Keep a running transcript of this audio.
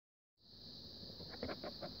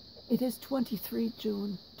It is 23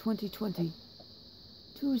 June 2020,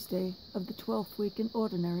 Tuesday of the 12th week in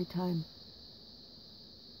Ordinary Time.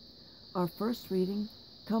 Our first reading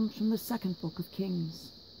comes from the second book of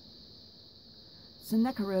Kings.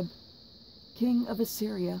 Sennacherib, king of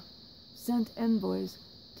Assyria, sent envoys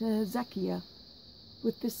to Hezekiah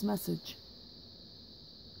with this message.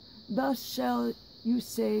 Thus shall you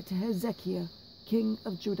say to Hezekiah, king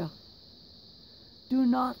of Judah, do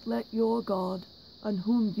not let your God, on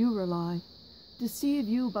whom you rely, deceive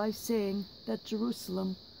you by saying that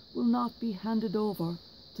Jerusalem will not be handed over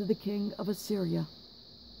to the king of Assyria.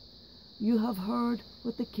 You have heard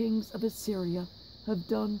what the kings of Assyria have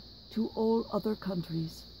done to all other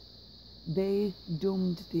countries. They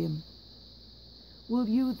doomed them. Will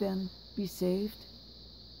you then be saved?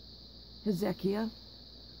 Hezekiah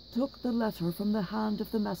took the letter from the hand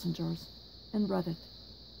of the messengers and read it.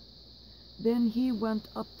 Then he went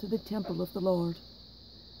up to the temple of the Lord,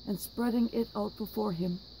 and spreading it out before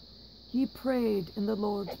him, he prayed in the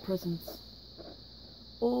Lord's presence.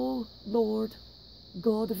 O Lord,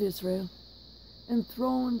 God of Israel,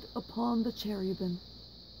 enthroned upon the cherubim,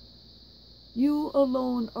 you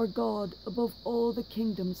alone are God above all the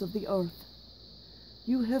kingdoms of the earth.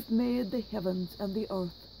 You have made the heavens and the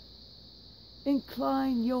earth.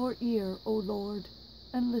 Incline your ear, O Lord,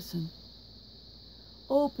 and listen.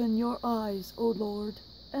 Open your eyes, O Lord,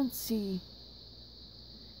 and see.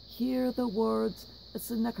 Hear the words of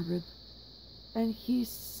Sennacherib, and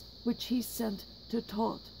which he sent to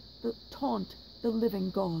taunt the living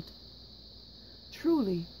God.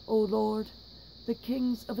 Truly, O Lord, the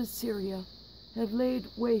kings of Assyria have laid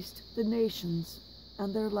waste the nations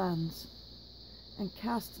and their lands, and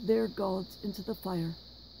cast their gods into the fire.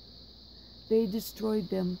 They destroyed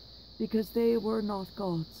them because they were not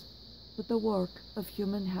gods, but the work of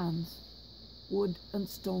human hands, wood and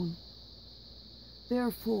stone.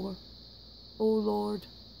 Therefore, O Lord,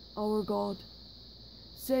 our God,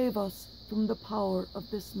 save us from the power of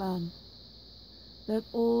this man, that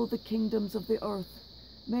all the kingdoms of the earth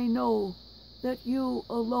may know that you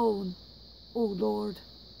alone, O Lord,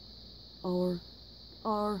 our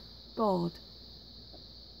God.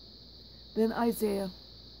 Then Isaiah,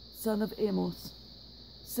 son of Amos,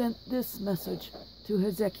 sent this message to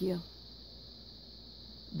Hezekiah.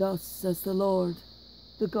 Thus says the Lord,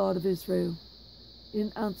 the God of Israel, in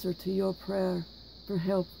answer to your prayer for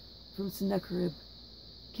help from Sennacherib,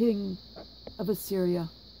 king of Assyria.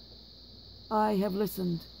 I have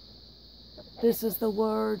listened. This is the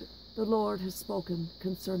word the Lord has spoken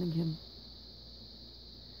concerning him.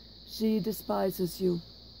 She despises you,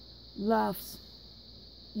 laughs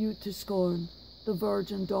you to scorn, the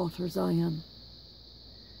virgin daughter Zion.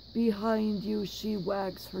 Behind you she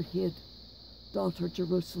wags her head, daughter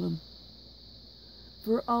Jerusalem.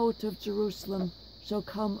 For out of Jerusalem shall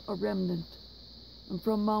come a remnant, and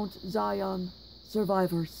from Mount Zion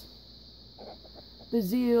survivors. The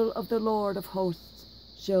zeal of the Lord of hosts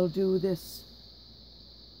shall do this.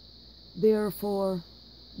 Therefore,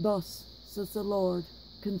 thus says the Lord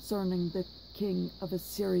concerning the king of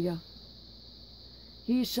Assyria,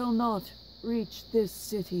 he shall not reach this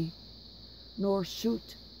city, nor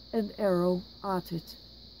shoot an arrow at it,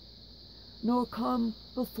 nor come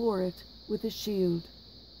before it with a shield,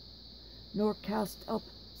 nor cast up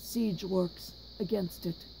siege works against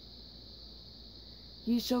it.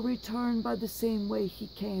 He shall return by the same way he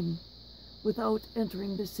came, without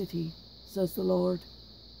entering the city, says the Lord.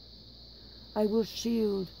 I will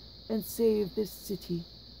shield and save this city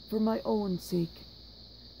for my own sake,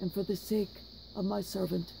 and for the sake of my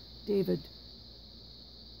servant David.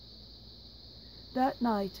 That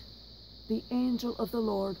night the angel of the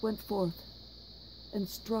Lord went forth and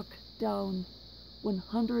struck down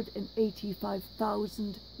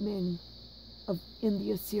 185,000 men in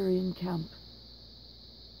the Assyrian camp.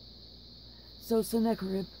 So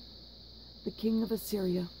Sennacherib, the king of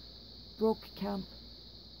Assyria, broke camp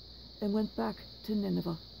and went back to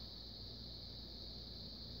Nineveh.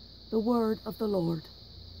 The word of the Lord.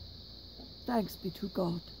 Thanks be to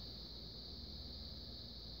God.